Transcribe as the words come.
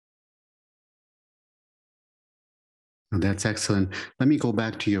Oh, that's excellent. Let me go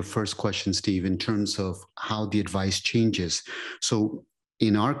back to your first question, Steve, in terms of how the advice changes. So,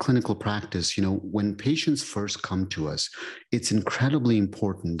 in our clinical practice, when patients first come to us, it's incredibly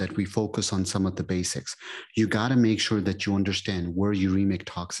important that we focus on some of the basics. You got to make sure that you understand where uremic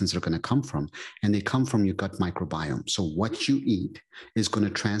toxins are going to come from, and they come from your gut microbiome. So, what you eat is going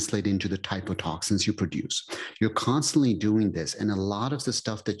to translate into the type of toxins you produce. You're constantly doing this, and a lot of the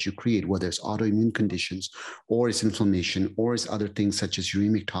stuff that you create, whether it's autoimmune conditions or it's inflammation, or it's other things such as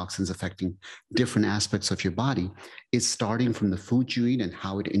uremic toxins affecting different aspects of your body, is starting from the food you eat and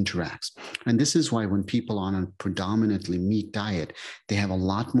how it interacts. And this is why when people are on a predominantly meat diet, they have a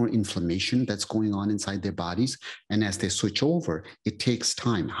lot more inflammation that's going on inside their bodies. And as they switch over, it takes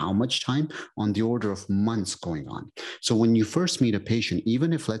time. How much time? On the order of months going on. So when you first meet a patient,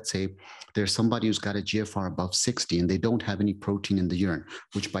 even if, let's say, there's somebody who's got a GFR above 60 and they don't have any protein in the urine,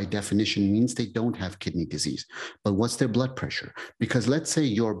 which by definition means they don't have kidney disease. But what's their blood pressure? Because let's say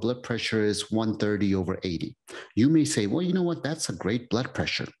your blood pressure is 130 over 80. You may say, well, you know what? That's a great blood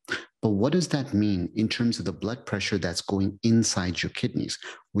pressure. But what does that mean in terms of the blood pressure that's going inside your kidneys?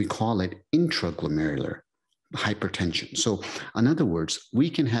 We call it intraglomerular hypertension. So, in other words, we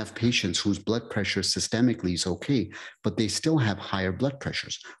can have patients whose blood pressure systemically is okay, but they still have higher blood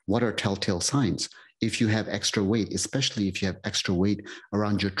pressures. What are telltale signs? If you have extra weight, especially if you have extra weight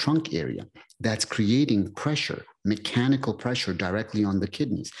around your trunk area, that's creating pressure, mechanical pressure directly on the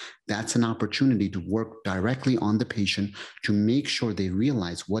kidneys. That's an opportunity to work directly on the patient to make sure they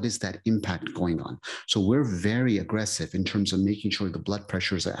realize what is that impact going on. So we're very aggressive in terms of making sure the blood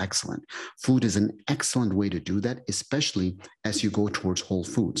pressures are excellent. Food is an excellent way to do that, especially as you go towards whole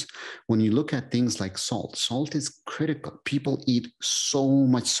foods. When you look at things like salt, salt is critical. People eat so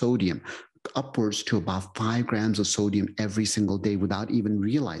much sodium, upwards to about 5 grams of sodium every single day without even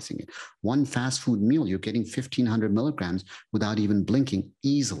realizing it. One fast food meal, you're getting 1,500 milligrams without even blinking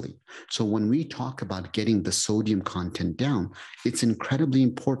easily. So when we talk about getting the sodium content down, it's incredibly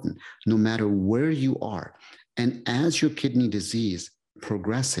important no matter where you are. And as your kidney disease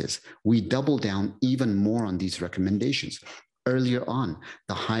progresses, we double down even more on these recommendations. Earlier on,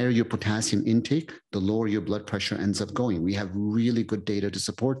 the higher your potassium intake, the lower your blood pressure ends up going. We have really good data to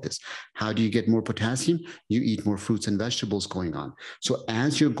support this. How do you get more potassium? You eat more fruits and vegetables going on. So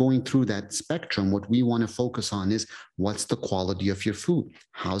as you're going through that spectrum, what we want to focus on is what's the quality of your food?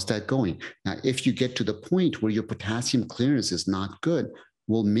 How's that going? Now, if you get to the point where your potassium clearance is not good,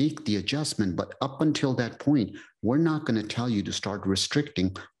 we'll make the adjustment. But up until that point, we're not going to tell you to start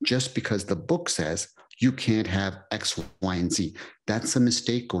restricting just because the book says you can't have X, Y, and Z. That's a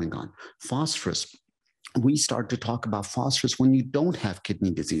mistake going on. Phosphorus. We start to talk about phosphorus when you don't have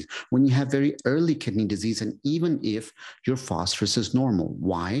kidney disease, when you have very early kidney disease, and even if your phosphorus is normal.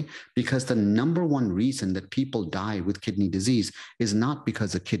 Why? Because the number one reason that people die with kidney disease is not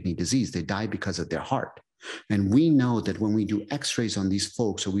because of kidney disease. They die because of their heart. And we know that when we do x-rays on these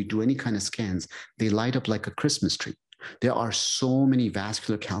folks or we do any kind of scans, they light up like a Christmas tree. There are so many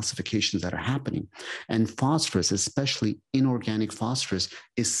vascular calcifications that are happening. And phosphorus, especially inorganic phosphorus,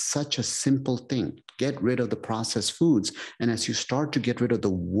 is such a simple thing. Get rid of the processed foods. And as you start to get rid of the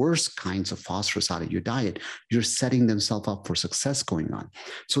worst kinds of phosphorus out of your diet, you're setting themselves up for success going on.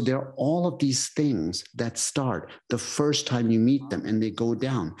 So there are all of these things that start the first time you meet them and they go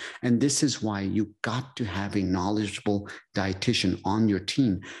down. And this is why you got to have a knowledgeable dietitian on your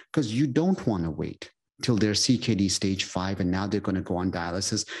team, because you don't want to wait till they're CKD stage 5 and now they're going to go on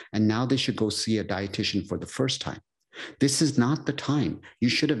dialysis and now they should go see a dietitian for the first time. This is not the time. You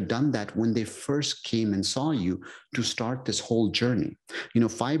should have done that when they first came and saw you to start this whole journey.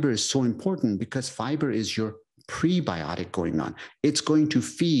 Fiber is so important because fiber is your prebiotic going on. It's going to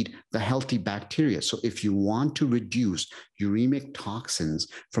feed the healthy bacteria. So if you want to reduce uremic toxins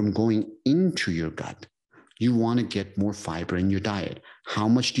from going into your gut, you want to get more fiber in your diet. How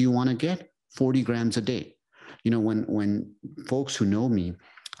much do you want to get? 40 grams a day. When folks who know me,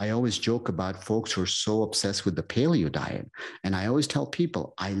 I always joke about folks who are so obsessed with the paleo diet. And I always tell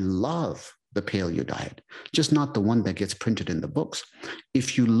people, I love the paleo diet, just not the one that gets printed in the books.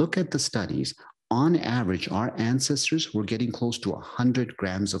 If you look at the studies, on average, our ancestors were getting close to 100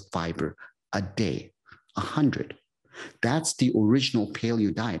 grams of fiber a day. 100. That's the original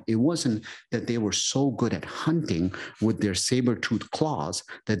paleo diet. It wasn't that they were so good at hunting with their saber-toothed claws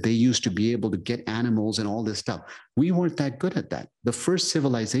that they used to be able to get animals and all this stuff. We weren't that good at that. The first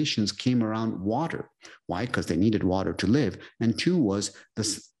civilizations came around water. Why? Because they needed water to live. And two was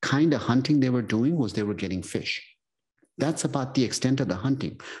the kind of hunting they were doing was they were getting fish. That's about the extent of the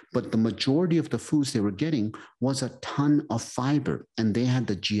hunting. But the majority of the foods they were getting was a ton of fiber, and they had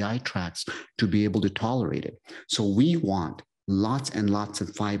the GI tracts to be able to tolerate it. So we want lots and lots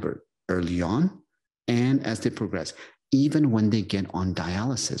of fiber early on and as they progress. Even when they get on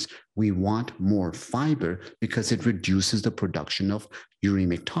dialysis, we want more fiber because it reduces the production of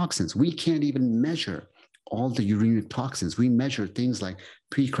uremic toxins. We can't even measure all the uremic toxins. We measure things like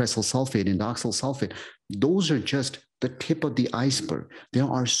precressyl sulfate, indoxyl sulfate. Those are just the tip of the iceberg. There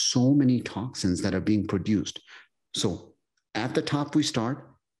are so many toxins that are being produced. So at the top we start,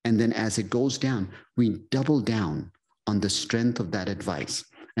 and then as it goes down, we double down on the strength of that advice.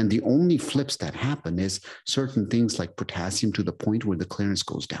 And the only flips that happen is certain things like potassium to the point where the clearance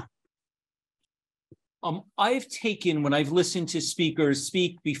goes down. I've taken, when I've listened to speakers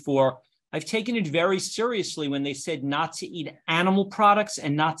speak before, I've taken it very seriously when they said not to eat animal products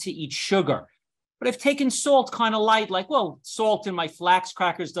and not to eat sugar. But I've taken salt kind of light, like, well, salt in my flax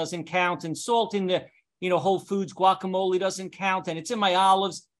crackers doesn't count, and salt in the, Whole Foods guacamole doesn't count, and it's in my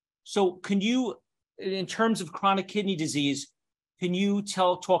olives. So can you, in terms of chronic kidney disease, can you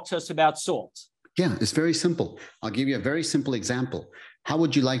talk to us about salt? Yeah, it's very simple. I'll give you a very simple example. How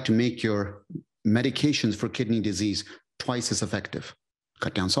would you like to make your medications for kidney disease twice as effective?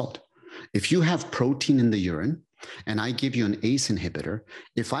 Cut down salt. If you have protein in the urine and I give you an ACE inhibitor,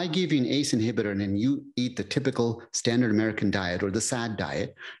 if I give you an ACE inhibitor and then you eat the typical standard American diet or the SAD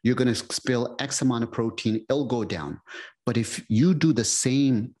diet, you're going to spill X amount of protein, it'll go down. But if you do the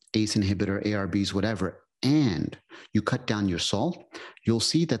same ACE inhibitor, ARBs, whatever, and you cut down your salt, you'll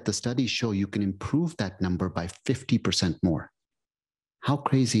see that the studies show you can improve that number by 50% more. How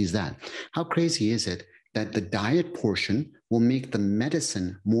crazy is that? How crazy is it that the diet portion will make the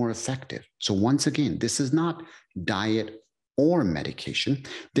medicine more effective? So once again, this is not diet or medication.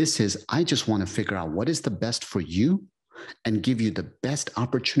 This is, I just want to figure out what is the best for you and give you the best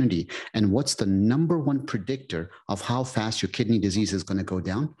opportunity. And what's the number one predictor of how fast your kidney disease is going to go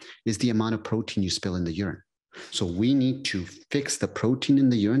down is the amount of protein you spill in the urine. So we need to fix the protein in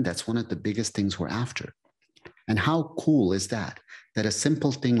the urine. That's one of the biggest things we're after. And how cool is that? That a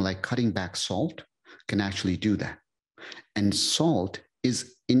simple thing like cutting back salt can actually do that. And salt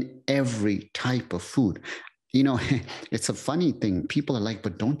is in every type of food. It's a funny thing. People are like,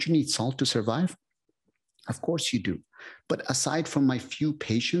 but don't you need salt to survive? Of course you do. But aside from my few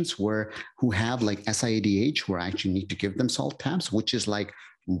patients who have like SIADH, where I actually need to give them salt tabs, which is like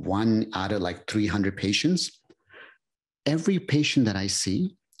 1 out of like 300 patients, every patient that I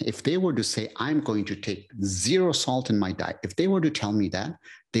see, if they were to say, I'm going to take 0 salt in my diet, if they were to tell me that,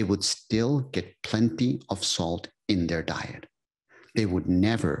 they would still get plenty of salt in their diet. They would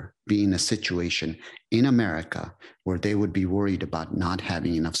never be in a situation in America where they would be worried about not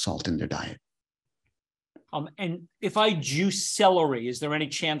having enough salt in their diet. And if I juice celery, is there any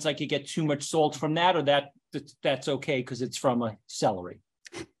chance I could get too much salt from that, or that's okay because it's from a celery?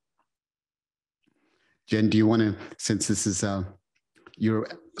 Jen, do you want to, since this is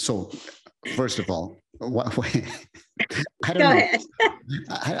so first of all, I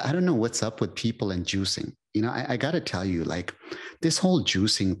don't know what's up with people and juicing. I got to tell you, like this whole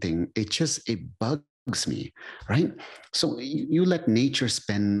juicing thing, it bugs me, right? So you let nature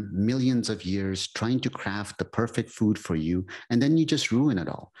spend millions of years trying to craft the perfect food for you, and then you just ruin it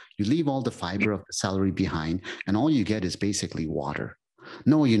all. You leave all the fiber of the celery behind, and all you get is basically water.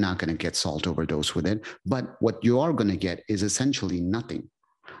 No, you're not going to get salt overdose with it, but what you are going to get is essentially nothing,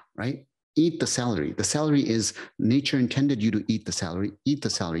 right? Eat the celery. The celery is, nature intended you to eat the celery. Eat the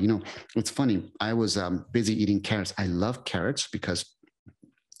celery. It's funny. I was busy eating carrots. I love carrots because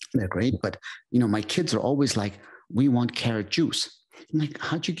they're great, but my kids are always like, we want carrot juice. I'm like,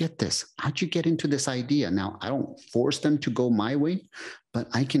 how'd you get this? How'd you get into this idea? Now, I don't force them to go my way, but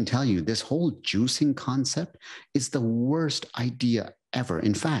I can tell you this whole juicing concept is the worst idea ever.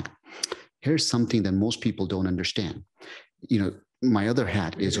 In fact, here's something that most people don't understand. My other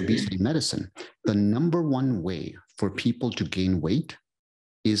hat is obesity medicine. The number one way for people to gain weight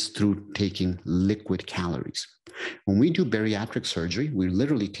is through taking liquid calories. When we do bariatric surgery, we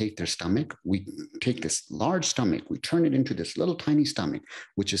literally take their stomach, we take this large stomach, we turn it into this little tiny stomach,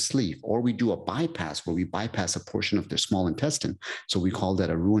 which is sleeve, or we do a bypass where we bypass a portion of their small intestine. So we call that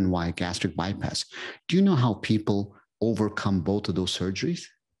a Roux-en-Y gastric bypass. Do you know how people overcome both of those surgeries?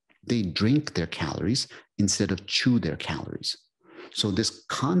 They drink their calories instead of chew their calories. So this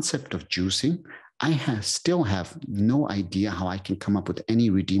concept of juicing, I still have no idea how I can come up with any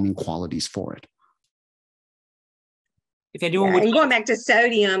redeeming qualities for it. If anyone Yeah, would and going back to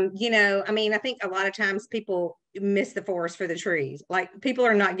sodium, you know, I mean, I think a lot of times people miss the forest for the trees. Like people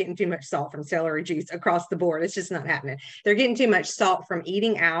are not getting too much salt from celery juice across the board. It's just not happening. They're getting too much salt from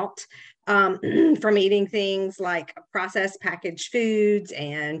eating out, from eating things like processed packaged foods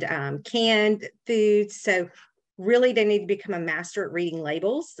and canned foods. So really they need to become a master at reading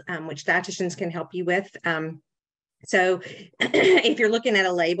labels, which dietitians can help you with. So if you're looking at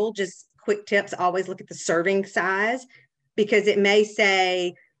a label, just quick tips, always look at the serving size, because it may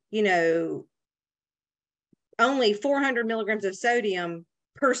say, you know, only 400 milligrams of sodium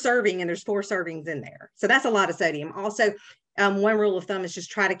per serving, and there's 4 servings in there. So that's a lot of sodium. Also, one rule of thumb is just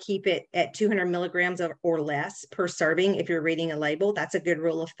try to keep it at 200 milligrams or less per serving. If you're reading a label, that's a good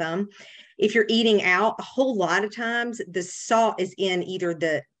rule of thumb. If you're eating out, a whole lot of times the salt is in either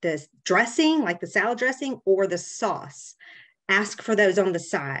the dressing, like the salad dressing, or the sauce. Ask for those on the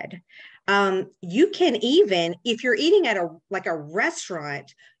side. You can even, if you're eating at a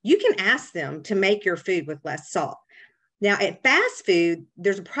restaurant, you can ask them to make your food with less salt. Now at fast food,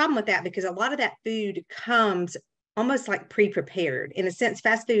 there's a problem with that because a lot of that food comes almost like pre-prepared. In a sense,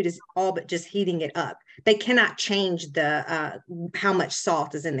 fast food is all but just heating it up. They cannot change the how much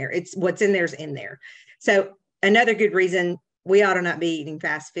salt is in there. It's what's in there's in there. So another good reason we ought to not be eating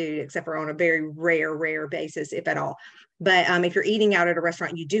fast food, except for on a very rare basis, if at all. But if you're eating out at a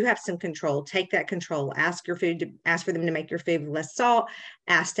restaurant, you do have some control. Take that control. Ask for them to make your food with less salt.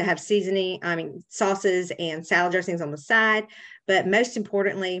 Ask to have sauces and salad dressings on the side. But most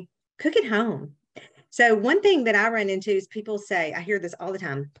importantly, cook at home. So one thing that I run into is people say, I hear this all the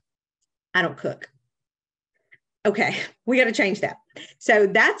time, I don't cook. Okay, we got to change that. So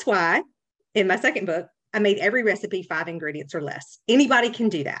that's why in my second book, I made every recipe 5 ingredients or less. Anybody can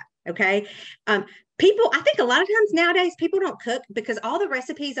do that. Okay. I think a lot of times nowadays people don't cook because all the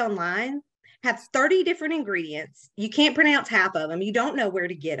recipes online have 30 different ingredients. You can't pronounce half of them. You don't know where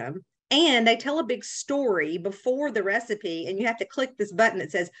to get them. And they tell a big story before the recipe, and you have to click this button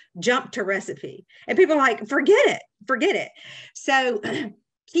that says jump to recipe. And people are like, forget it. So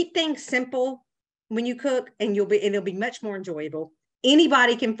keep things simple when you cook, and it'll be much more enjoyable.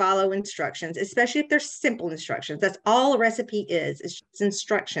 Anybody can follow instructions, especially if they're simple instructions. That's all a recipe is just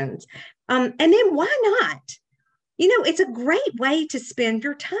instructions. And then why not? You know, it's a great way to spend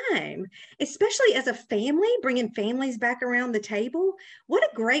your time, especially as a family, bringing families back around the table. What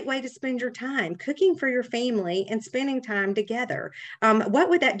a great way to spend your time, cooking for your family and spending time together. What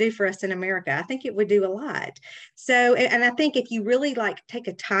would that do for us in America? I think it would do a lot. So, and I think if you really take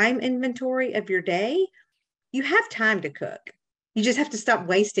a time inventory of your day, you have time to cook. You just have to stop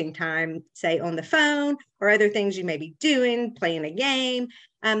wasting time, say on the phone or other things you may be doing, playing a game.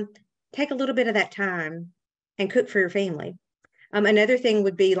 Take a little bit of that time and cook for your family. Another thing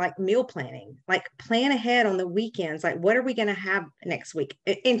would be like meal planning, like plan ahead on the weekends. Like, what are we going to have next week?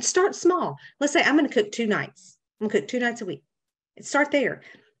 And start small. Let's say I'm going to cook 2 nights. I'm going to cook 2 nights a week. Start there.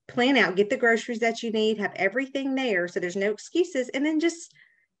 Plan out, get the groceries that you need, have everything there so there's no excuses, and then just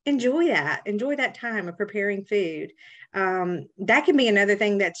enjoy that time of preparing food. That can be another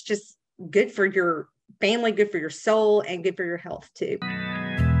thing that's just good for your family, good for your soul, and good for your health too.